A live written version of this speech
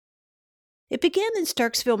It began in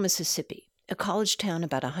Starksville, Mississippi, a college town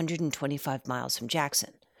about 125 miles from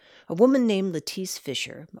Jackson. A woman named Latice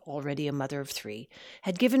Fisher, already a mother of 3,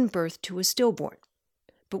 had given birth to a stillborn.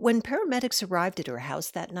 But when paramedics arrived at her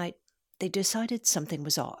house that night, they decided something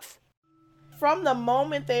was off. From the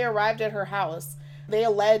moment they arrived at her house, they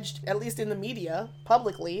alleged, at least in the media,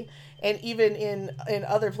 publicly, and even in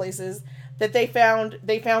other places, that they found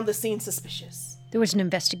the scene suspicious. There was an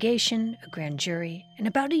investigation, a grand jury, and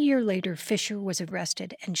about a year later, Fisher was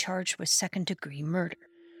arrested and charged with second-degree murder.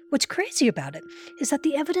 What's crazy about it is that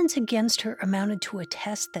the evidence against her amounted to a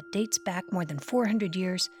test that dates back more than 400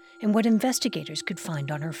 years and what investigators could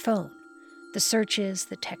find on her phone. The searches,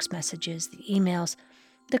 the text messages, the emails,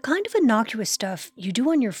 the kind of innocuous stuff you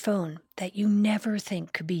do on your phone that you never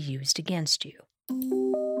think could be used against you.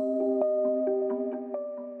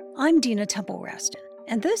 I'm Dina Temple-Raston,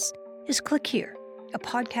 and this is Click Here, a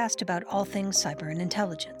podcast about all things cyber and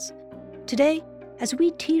intelligence. Today, as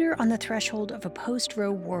we teeter on the threshold of a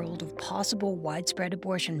post-Roe world of possible widespread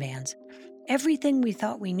abortion bans, everything we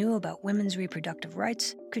thought we knew about women's reproductive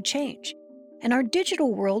rights could change, and our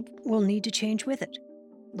digital world will need to change with it.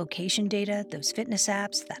 Location data, those fitness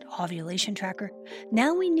apps, that ovulation tracker,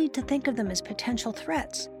 now we need to think of them as potential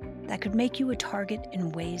threats that could make you a target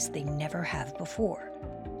in ways they never have before.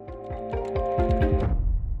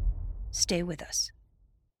 Stay with us.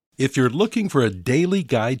 If you're looking for a daily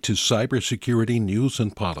guide to cybersecurity news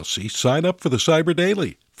and policy, sign up for the Cyber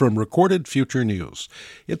Daily from Recorded Future News.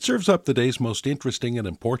 It serves up the day's most interesting and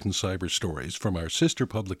important cyber stories from our sister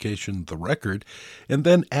publication, The Record, and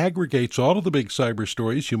then aggregates all of the big cyber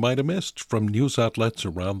stories you might have missed from news outlets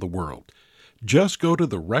around the world. Just go to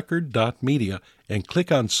therecord.media and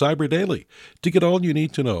click on Cyber Daily to get all you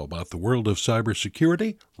need to know about the world of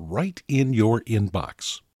cybersecurity right in your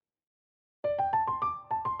inbox.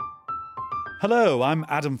 Hello, I'm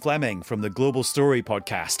Adam Fleming from the Global Story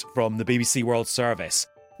podcast from the BBC World Service.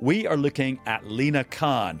 We are looking at Lina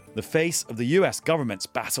Khan, the face of the US government's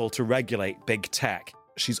battle to regulate big tech.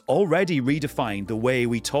 She's already redefined the way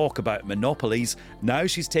we talk about monopolies. Now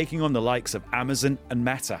she's taking on the likes of Amazon and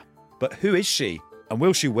Meta. But who is she, and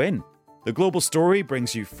will she win? The Global Story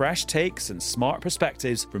brings you fresh takes and smart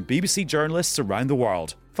perspectives from BBC journalists around the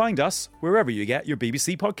world. Find us wherever you get your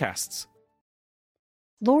BBC podcasts.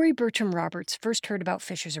 Lori Bertram Roberts first heard about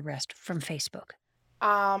Fisher's arrest from Facebook.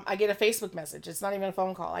 I get a Facebook message. It's not even a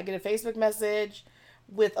phone call. I get a Facebook message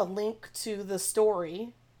with a link to the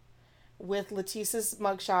story with Latice's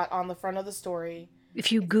mugshot on the front of the story.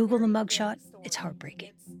 If you Google the mugshot, it's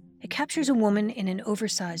heartbreaking. It captures a woman in an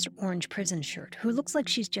oversized orange prison shirt who looks like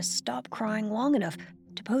she's just stopped crying long enough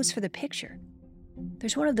to pose for the picture.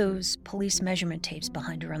 There's one of those police measurement tapes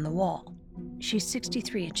behind her on the wall. She's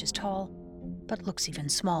 63 inches tall, but looks even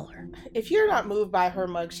smaller. If you're not moved by her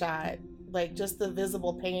mugshot, like just the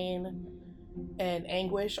visible pain and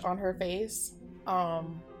anguish on her face, I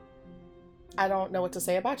don't know what to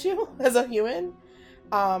say about you as a human.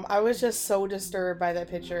 I was just so disturbed by that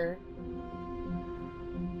picture.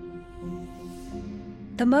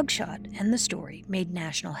 The mugshot and the story made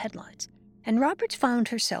national headlines, and Roberts found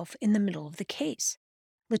herself in the middle of the case.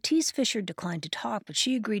 Latice Fisher declined to talk, but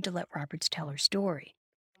she agreed to let Roberts tell her story.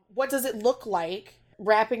 What does it look like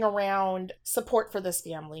wrapping around support for this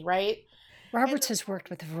family, right? Roberts has worked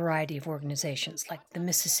with a variety of organizations like the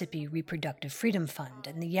Mississippi Reproductive Freedom Fund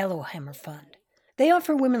and the Yellowhammer Fund. They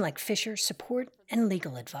offer women like Fisher support and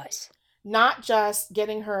legal advice. Not just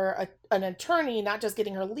getting her an attorney, not just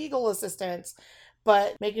getting her legal assistance,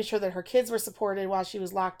 but making sure that her kids were supported while she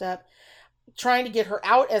was locked up, trying to get her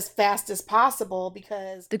out as fast as possible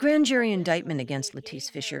because... The grand jury indictment against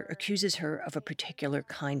Latice Fisher accuses her of a particular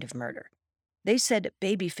kind of murder. They said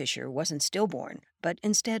baby Fisher wasn't stillborn, but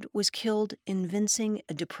instead was killed evincing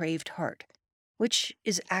a depraved heart, which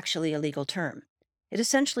is actually a legal term. It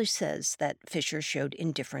essentially says that Fisher showed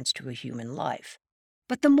indifference to a human life.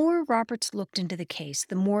 But the more Roberts looked into the case,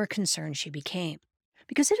 the more concerned she became,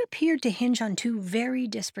 because it appeared to hinge on two very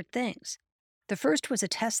disparate things. The first was a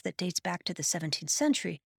test that dates back to the 17th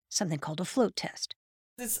century, something called a float test.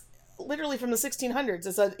 It's literally from the 1600s.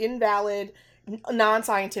 It's an invalid,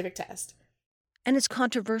 non-scientific test. And it's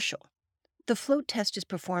controversial. The float test is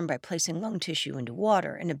performed by placing lung tissue into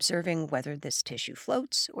water and observing whether this tissue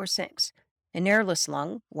floats or sinks. An airless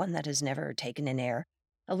lung, one that has never taken in air,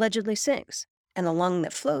 allegedly sinks, and a lung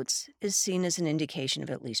that floats is seen as an indication of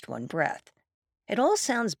at least one breath. It all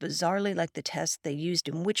sounds bizarrely like the test they used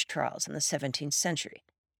in witch trials in the 17th century.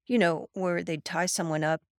 You know, where they'd tie someone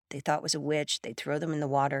up they thought was a witch, they'd throw them in the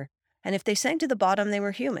water, and if they sank to the bottom, they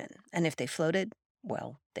were human, and if they floated,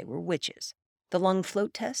 well, they were witches. The lung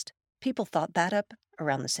float test, people thought that up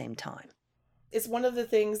around the same time. It's one of the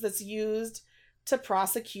things that's used to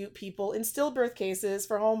prosecute people in stillbirth cases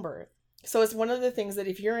for home birth. So it's one of the things that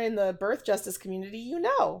if you're in the birth justice community, you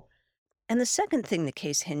know. And the second thing the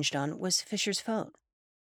case hinged on was Fisher's phone.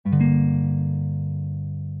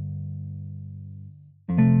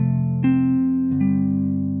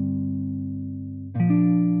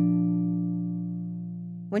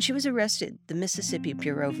 When she was arrested, the Mississippi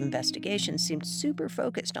Bureau of Investigation seemed super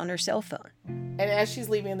focused on her cell phone. And as she's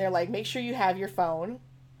leaving, they're like, make sure you have your phone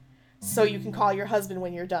so you can call your husband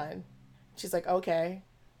when you're done. She's like, okay.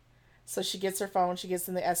 So she gets her phone, she gets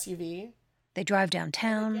in the SUV. They drive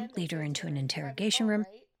downtown, lead her into an interrogation room,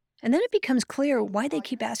 and then it becomes clear why they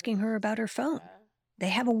keep asking her about her phone. They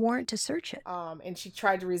have a warrant to search it. And she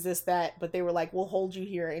tried to resist that, but they were like, we'll hold you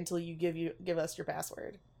here until you give us your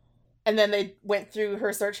password. And then they went through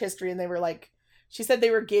her search history and they were like, she said they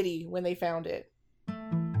were giddy when they found it.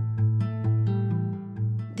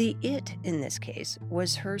 The it in this case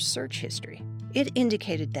was her search history. It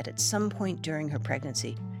indicated that at some point during her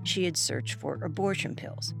pregnancy, she had searched for abortion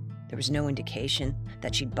pills. There was no indication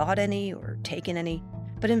that she'd bought any or taken any,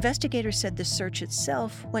 but investigators said the search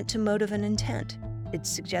itself went to motive and intent. It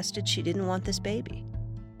suggested she didn't want this baby.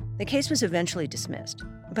 The case was eventually dismissed,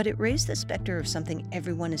 but it raised the specter of something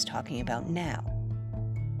everyone is talking about now.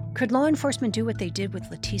 Could law enforcement do what they did with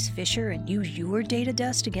Latice Fisher and use your data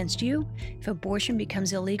dust against you if abortion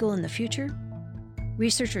becomes illegal in the future?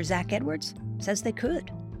 Researcher Zach Edwards says they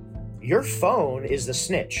could. Your phone is the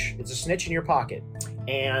snitch. It's a snitch in your pocket.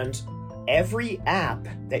 And every app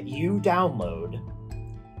that you download,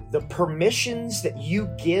 the permissions that you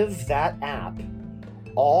give that app,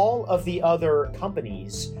 all of the other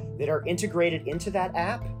companies that are integrated into that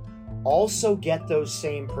app also get those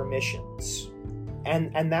same permissions.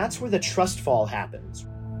 And that's where the trust fall happens.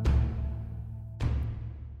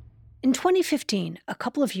 In 2015, a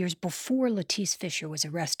couple of years before Latice Fisher was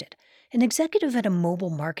arrested, an executive at a mobile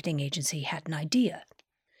marketing agency had an idea.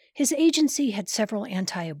 His agency had several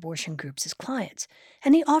anti-abortion groups as clients,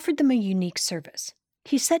 and he offered them a unique service.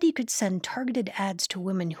 He said he could send targeted ads to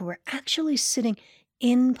women who were actually sitting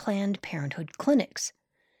in Planned Parenthood clinics.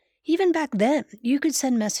 Even back then, you could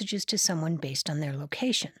send messages to someone based on their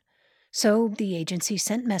location. So the agency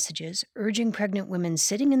sent messages urging pregnant women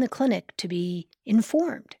sitting in the clinic to be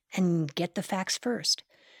informed and get the facts first.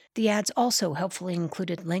 The ads also helpfully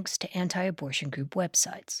included links to anti-abortion group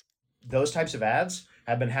websites. Those types of ads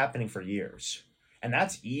have been happening for years, and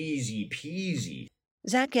that's easy peasy.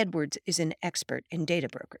 Zach Edwards is an expert in data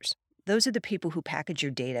brokers. Those are the people who package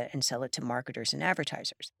your data and sell it to marketers and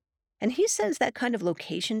advertisers. And he says that kind of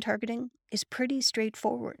location targeting is pretty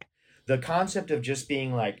straightforward. The concept of just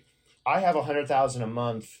being like, I have 100,000 a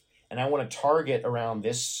month and I want to target around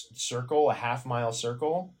this circle, a half-mile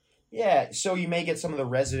circle. Yeah, so you may get some of the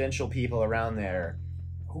residential people around there.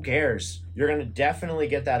 Who cares? You're going to definitely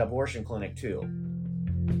get that abortion clinic too.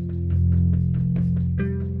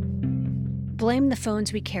 Blame the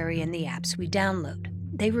phones we carry and the apps we download.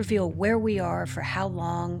 They reveal where we are for how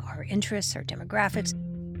long, our interests, our demographics,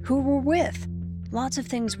 who we're with. Lots of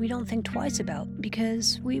things we don't think twice about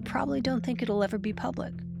because we probably don't think it'll ever be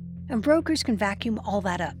public. And brokers can vacuum all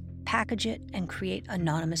that up, package it, and create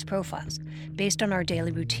anonymous profiles based on our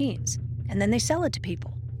daily routines. And then they sell it to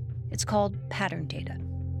people. It's called pattern data.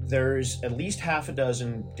 There's at least half a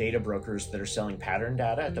dozen data brokers that are selling pattern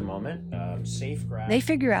data at the moment. Safegraph. They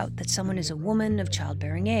figure out that someone is a woman of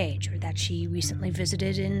childbearing age or that she recently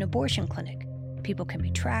visited an abortion clinic. People can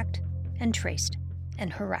be tracked and traced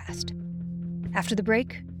and harassed. After the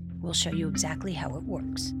break, we'll show you exactly how it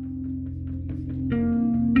works.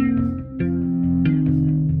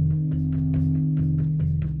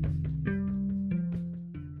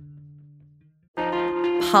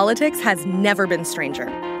 Politics has never been stranger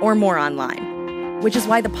or more online, which is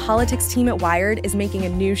why the politics team at Wired is making a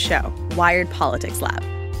new show, Wired Politics Lab.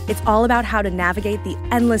 It's all about how to navigate the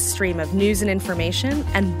endless stream of news and information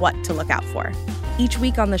and what to look out for. Each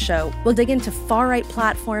week on the show, we'll dig into far-right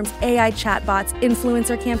platforms, AI chatbots,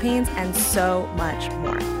 influencer campaigns, and so much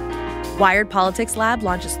more. Wired Politics Lab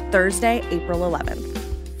launches Thursday, April 11th.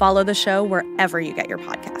 Follow the show wherever you get your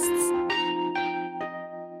podcasts.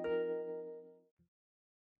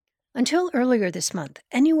 Until earlier this month,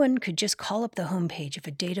 anyone could just call up the homepage of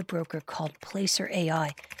a data broker called Placer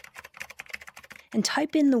AI and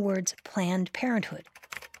type in the words Planned Parenthood.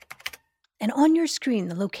 And on your screen,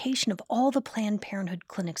 the location of all the Planned Parenthood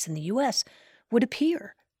clinics in the U.S. would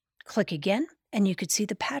appear. Click again, and you could see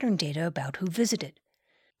the pattern data about who visited.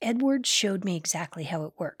 Edwards showed me exactly how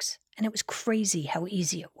it works, and it was crazy how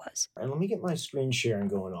easy it was. All right, let me get my screen sharing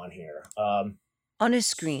going on here. On his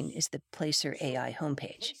screen is the Placer AI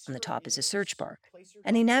homepage. On the top is a search bar,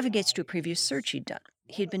 and he navigates to a previous search he'd done.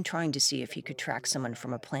 He'd been trying to see if he could track someone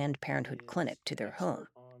from a Planned Parenthood clinic to their home.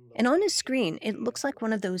 And on his screen, it looks like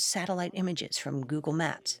one of those satellite images from Google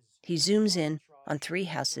Maps. He zooms in on 3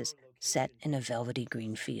 houses set in a velvety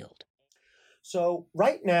green field. So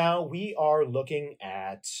right now we are looking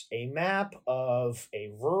at a map of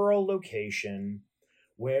a rural location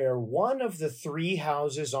where one of the 3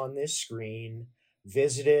 houses on this screen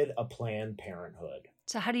visited a Planned Parenthood.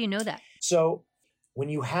 So how do you know that? So when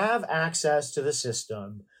you have access to the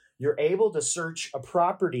system, you're able to search a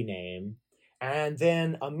property name, and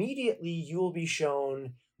then immediately you will be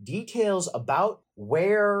shown details about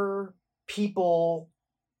where people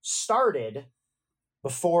started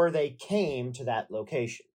before they came to that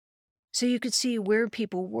location. So you could see where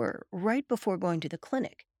people were right before going to the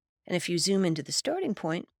clinic. And if you zoom into the starting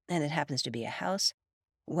point, and it happens to be a house,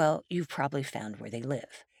 well, you've probably found where they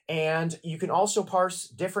live. And you can also parse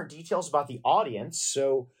different details about the audience.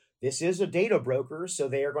 So this is a data broker, so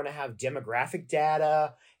they are going to have demographic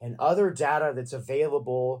data and other data that's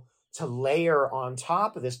available to layer on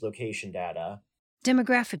top of this location data.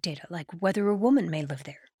 Demographic data, like whether a woman may live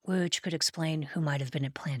there, which could explain who might have been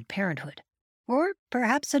at Planned Parenthood. Or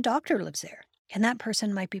perhaps a doctor lives there, and that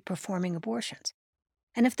person might be performing abortions.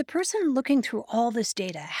 And if the person looking through all this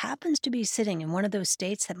data happens to be sitting in one of those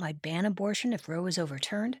states that might ban abortion if Roe is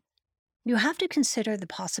overturned, you have to consider the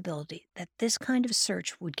possibility that this kind of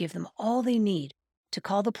search would give them all they need to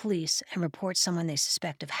call the police and report someone they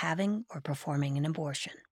suspect of having or performing an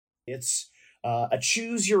abortion. It's a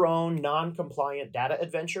choose-your-own non-compliant data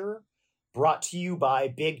adventure brought to you by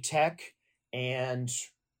big tech and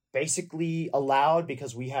basically allowed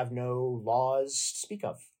because we have no laws to speak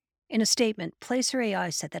of. In a statement, Placer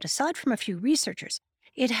AI said that aside from a few researchers,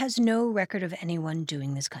 it has no record of anyone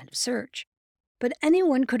doing this kind of search. But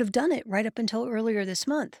anyone could have done it right up until earlier this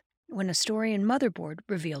month, when a story in Motherboard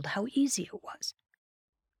revealed how easy it was.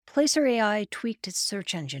 Placer AI tweaked its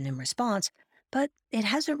search engine in response, but it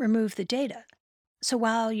hasn't removed the data. So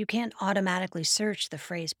while you can't automatically search the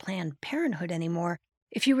phrase Planned Parenthood anymore,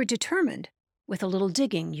 if you were determined, with a little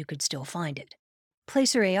digging, you could still find it.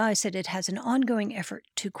 Placer AI said it has an ongoing effort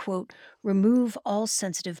to, quote, remove all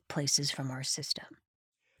sensitive places from our system.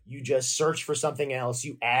 You just search for something else,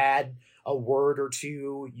 you add a word or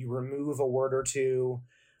two, you remove a word or two,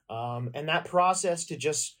 and that process to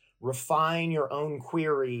just refine your own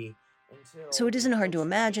query. So it isn't hard to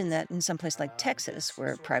imagine that in some place like Texas,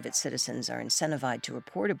 where private citizens are incentivized to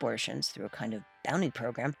report abortions through a kind of bounty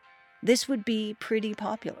program, this would be pretty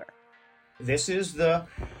popular. This is the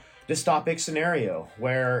dystopic scenario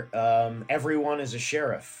where everyone is a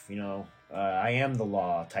sheriff, I am the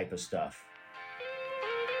law type of stuff.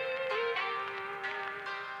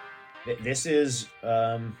 This is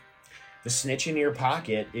the snitch in your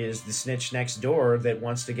pocket is the snitch next door that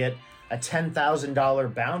wants to get a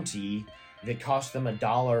 $10,000 bounty that cost them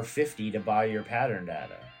 $1.50 to buy your pattern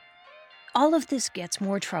data. All of this gets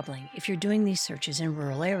more troubling if you're doing these searches in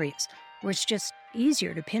rural areas, where it's just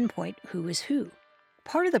easier to pinpoint who is who.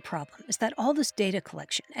 Part of the problem is that all this data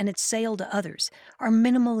collection and its sale to others are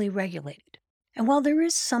minimally regulated. And while there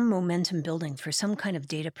is some momentum building for some kind of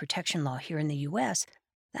data protection law here in the US,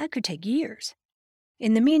 that could take years.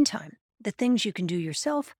 In the meantime, the things you can do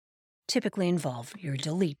yourself typically involve your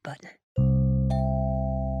delete button.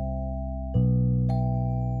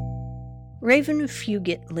 Raven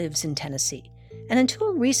Fugit lives in Tennessee, and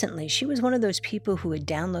until recently, she was one of those people who had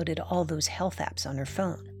downloaded all those health apps on her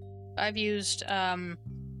phone. I've used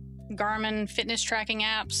Garmin fitness tracking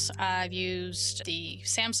apps. I've used the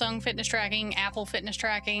Samsung fitness tracking, Apple fitness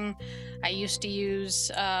tracking. I used to use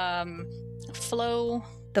Flow.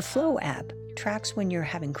 The Flow app tracks when you're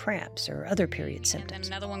having cramps or other period symptoms. And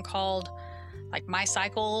then another one called like My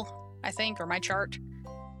Cycle, I think, or My Chart.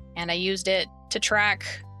 And I used it to track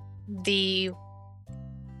the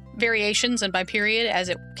variations in my period as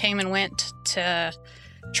it came and went to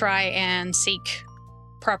try and seek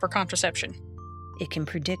proper contraception. It can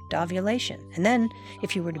predict ovulation. And then,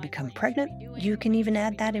 if you were to become pregnant, you can even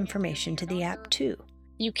add that information to the app too.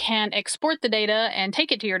 You can export the data and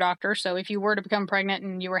take it to your doctor. So if you were to become pregnant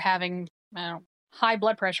and you were having high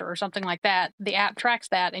blood pressure or something like that, the app tracks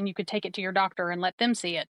that and you could take it to your doctor and let them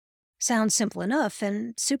see it. Sounds simple enough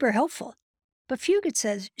and super helpful. But Fugit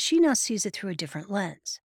says she now sees it through a different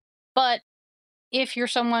lens. But if you're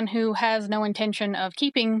someone who has no intention of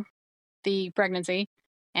keeping the pregnancy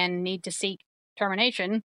and need to seek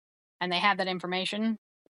termination, and they have that information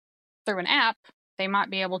through an app, they might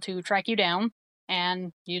be able to track you down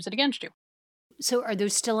and use it against you. So are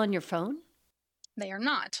those still on your phone? They are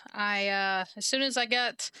not. As soon as I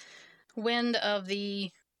got wind of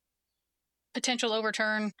the potential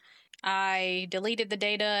overturn, I deleted the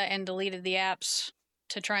data and deleted the apps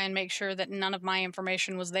to try and make sure that none of my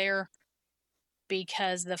information was there,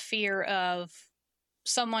 because the fear of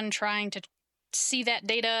someone trying to see that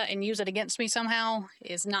data and use it against me somehow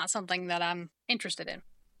is not something that I'm interested in.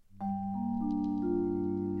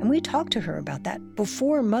 And we talked to her about that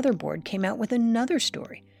before Motherboard came out with another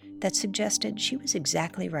story that suggested she was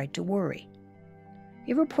exactly right to worry.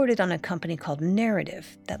 It reported on a company called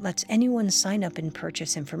Narrative that lets anyone sign up and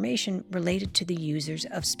purchase information related to the users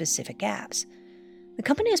of specific apps. The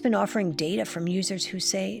company has been offering data from users who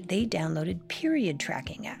say they downloaded period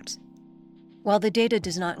tracking apps. While the data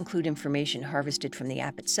does not include information harvested from the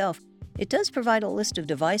app itself, it does provide a list of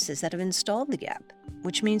devices that have installed the app,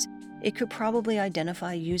 which means it could probably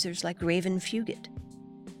identify users like Raven Fugit.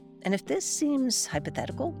 And if this seems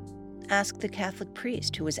hypothetical, ask the Catholic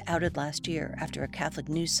priest who was outed last year after a Catholic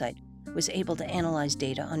news site was able to analyze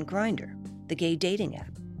data on Grindr, the gay dating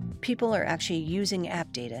app. People are actually using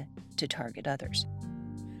app data to target others.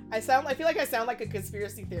 I feel like I sound like a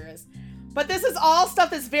conspiracy theorist, but this is all stuff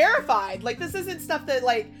that's verified. Like, this isn't stuff that,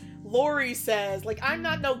 like, Lori says. Like, I'm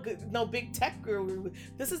not no big tech guru.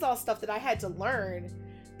 This is all stuff that I had to learn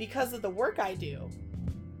because of the work I do.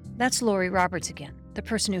 That's Lori Roberts again, the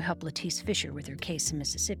person who helped Latice Fisher with her case in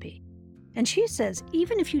Mississippi. And she says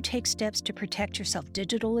even if you take steps to protect yourself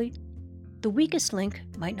digitally, the weakest link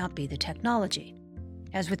might not be the technology.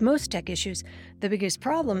 As with most tech issues, the biggest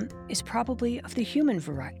problem is probably of the human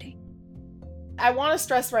variety. I want to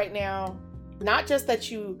stress right now, not just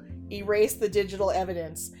that you erase the digital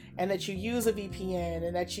evidence and that you use a VPN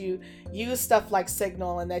and that you use stuff like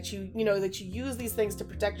Signal and that you use these things to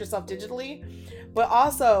protect yourself digitally, but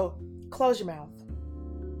also close your mouth.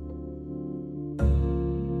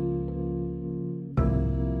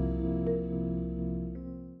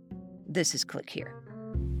 This is Click Here.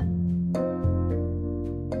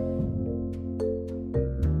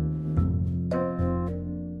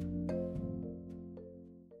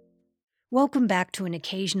 Welcome back to an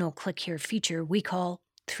occasional Click Here feature we call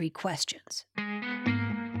 3 Questions.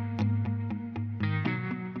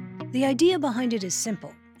 The idea behind it is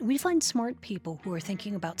simple. We find smart people who are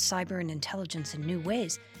thinking about cyber and intelligence in new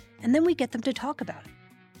ways, and then we get them to talk about it.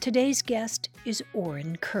 Today's guest is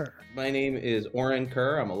Oren Kerr. My name is Oren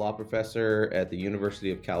Kerr. I'm a law professor at the University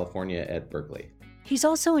of California at Berkeley. He's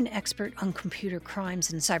also an expert on computer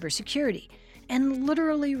crimes and cybersecurity, and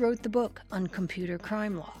literally wrote the book on computer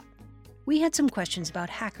crime law. We had some questions about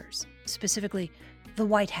hackers, specifically the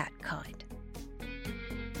white hat kind.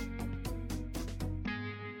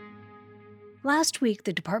 Last week,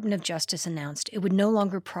 the Department of Justice announced it would no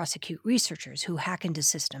longer prosecute researchers who hack into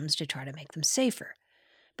systems to try to make them safer.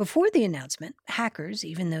 Before the announcement, hackers,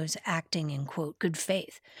 even those acting in, quote, good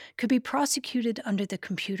faith, could be prosecuted under the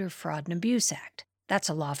Computer Fraud and Abuse Act. That's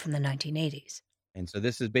a law from the 1980s. And so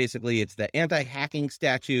this is basically, it's the anti-hacking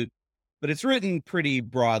statute, but it's written pretty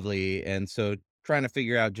broadly. And so trying to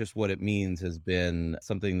figure out just what it means has been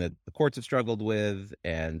something that the courts have struggled with.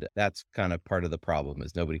 And that's kind of part of the problem,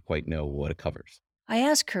 is nobody quite know what it covers. I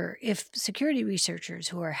asked her if security researchers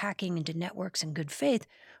who are hacking into networks in good faith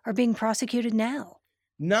are being prosecuted now.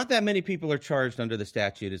 Not that many people are charged under the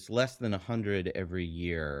statute. It's less than 100 every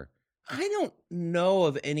year. I don't know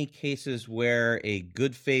of any cases where a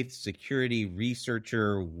good faith security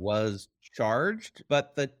researcher was charged,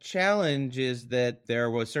 but the challenge is that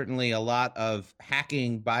there was certainly a lot of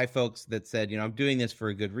hacking by folks that said, I'm doing this for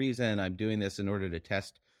a good reason. I'm doing this in order to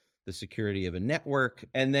test the security of a network.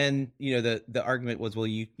 And then, the argument was, well,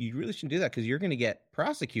 you really shouldn't do that because you're going to get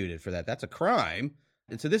prosecuted for that. That's a crime.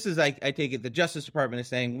 And so this is, I take it, the Justice Department is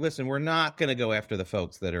saying, listen, we're not going to go after the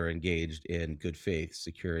folks that are engaged in good faith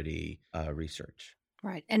security research.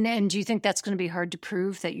 Right. And do you think that's going to be hard to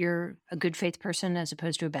prove that you're a good faith person as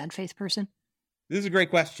opposed to a bad faith person? This is a great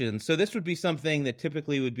question. So this would be something that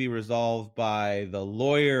typically would be resolved by the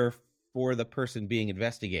lawyer for the person being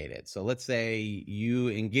investigated. So let's say you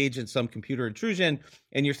engage in some computer intrusion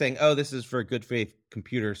and you're saying, oh, this is for good faith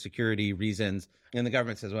computer security reasons. And the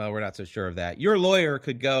government says, well, we're not so sure of that. Your lawyer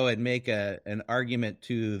could go and make an argument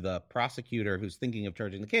to the prosecutor who's thinking of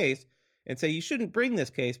charging the case and say, you shouldn't bring this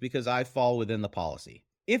case because I fall within the policy.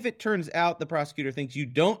 If it turns out the prosecutor thinks you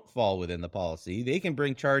don't fall within the policy, they can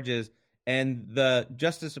bring charges, and the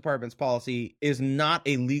Justice Department's policy is not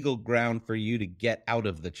a legal ground for you to get out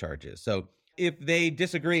of the charges. So if they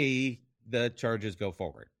disagree, the charges go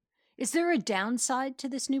forward. Is there a downside to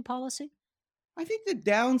this new policy? I think the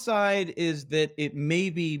downside is that it may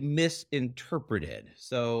be misinterpreted.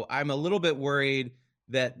 So I'm a little bit worried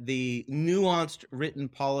that the nuanced written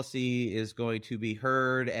policy is going to be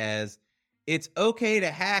heard as it's okay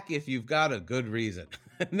to hack if you've got a good reason.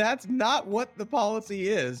 And that's not what the policy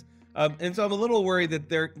is. And so I'm a little worried that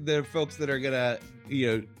they're folks that are going to,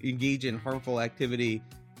 engage in harmful activity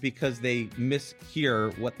because they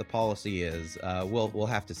mishear what the policy is. We'll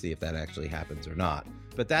have to see if that actually happens or not.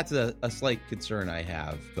 But that's a slight concern I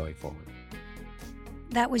have going forward.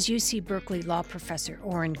 That was UC Berkeley law professor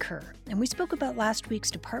Oren Kerr, and we spoke about last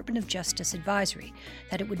week's Department of Justice advisory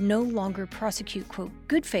that it would no longer prosecute, quote,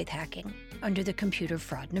 good faith hacking under the Computer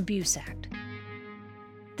Fraud and Abuse Act.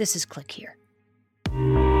 This is Click Here.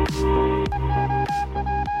 On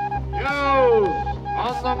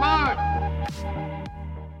the mark!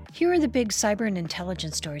 Here are the big cyber and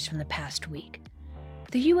intelligence stories from the past week.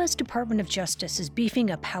 The U.S. Department of Justice is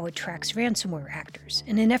beefing up how it tracks ransomware actors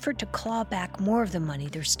in an effort to claw back more of the money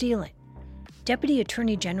they're stealing. Deputy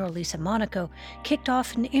Attorney General Lisa Monaco kicked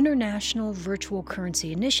off an international virtual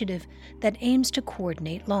currency initiative that aims to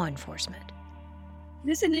coordinate law enforcement.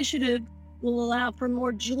 This initiative will allow for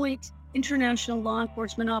more joint international law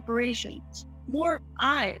enforcement operations, more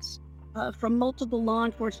eyes from multiple law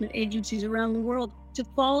enforcement agencies around the world to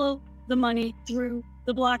follow the money through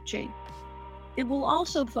the blockchain. It will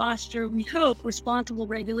also foster, we hope, responsible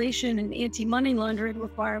regulation and anti-money laundering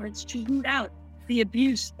requirements to root out the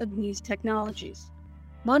abuse of these technologies.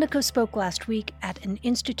 Monaco spoke last week at an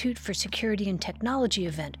Institute for Security and Technology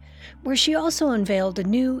event, where she also unveiled a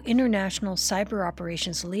new international cyber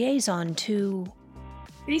operations liaison to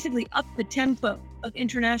basically up the tempo of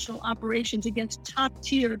international operations against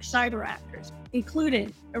top-tier cyber actors,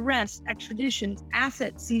 including arrests, extraditions,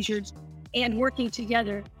 asset seizures, and working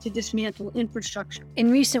together to dismantle infrastructure. In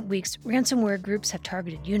recent weeks, ransomware groups have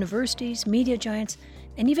targeted universities, media giants,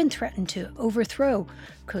 and even threatened to overthrow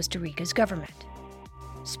Costa Rica's government.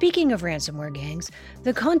 Speaking of ransomware gangs,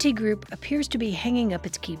 the Conti Group appears to be hanging up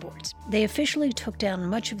its keyboards. They officially took down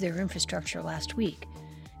much of their infrastructure last week.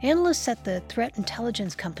 Analysts at the threat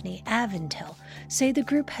intelligence company Avintel say the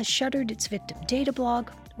group has shuttered its victim data blog,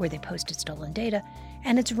 where they posted stolen data,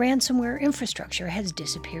 and its ransomware infrastructure has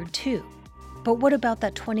disappeared too. But what about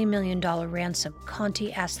that $20 million ransom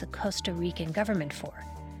Conti asked the Costa Rican government for?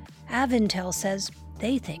 Avintel says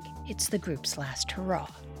they think it's the group's last hurrah.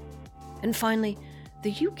 And finally,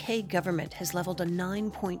 the UK government has leveled a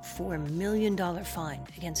 $9.4 million fine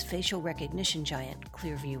against facial recognition giant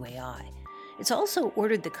Clearview AI. It's also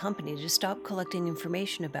ordered the company to stop collecting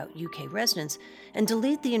information about UK residents and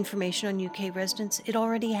delete the information on UK residents it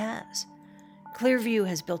already has. Clearview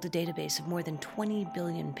has built a database of more than 20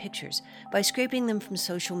 billion pictures by scraping them from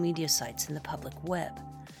social media sites in the public web.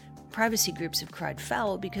 Privacy groups have cried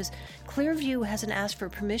foul because Clearview hasn't asked for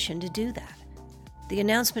permission to do that. The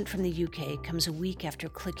announcement from the UK comes a week after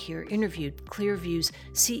Click Here interviewed Clearview's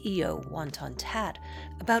CEO, Wonton Tat,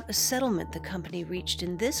 about a settlement the company reached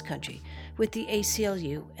in this country with the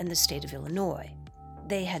ACLU and the state of Illinois.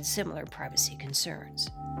 They had similar privacy concerns.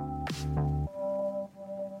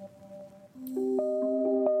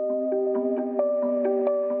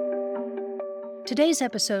 Today's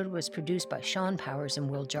episode was produced by Sean Powers and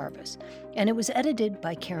Will Jarvis, and it was edited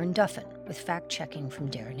by Karen Duffin, with fact-checking from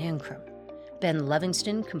Darren Ankrum. Ben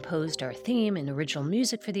Livingston composed our theme and original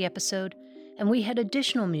music for the episode, and we had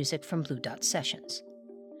additional music from Blue Dot Sessions.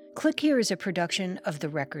 Click Here is a production of The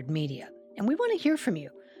Record Media, and we want to hear from you.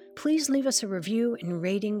 Please leave us a review and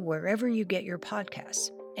rating wherever you get your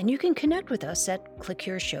podcasts, and you can connect with us at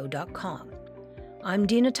clickhereshow.com. I'm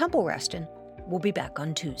Dina Temple-Reston. We'll be back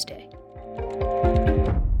on Tuesday.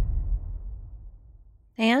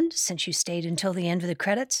 And since you stayed until the end of the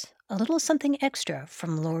credits, a little something extra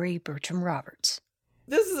from Lori Bertram Roberts.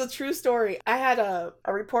 This is a true story. I had a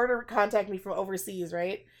reporter contact me from overseas,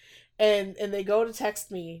 right? And they go to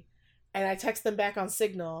text me, and I text them back on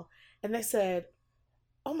Signal, and they said,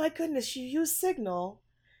 "Oh my goodness, you use Signal?"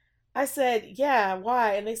 I said, "Yeah,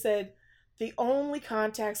 why?" And they said, "The only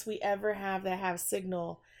contacts we ever have that have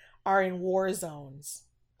Signal are in war zones."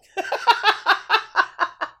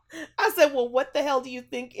 I said, well, what the hell do you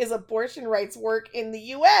think is abortion rights work in the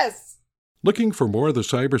U.S.? Looking for more of the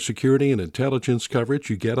cybersecurity and intelligence coverage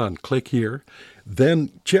you get on Click Here?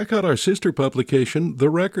 Then check out our sister publication, The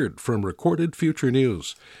Record, from Recorded Future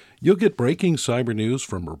News. You'll get breaking cyber news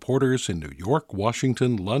from reporters in New York,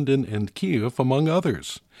 Washington, London, and Kyiv, among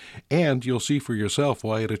others. And you'll see for yourself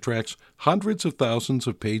why it attracts hundreds of thousands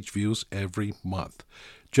of page views every month.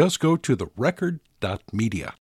 Just go to therecord.media.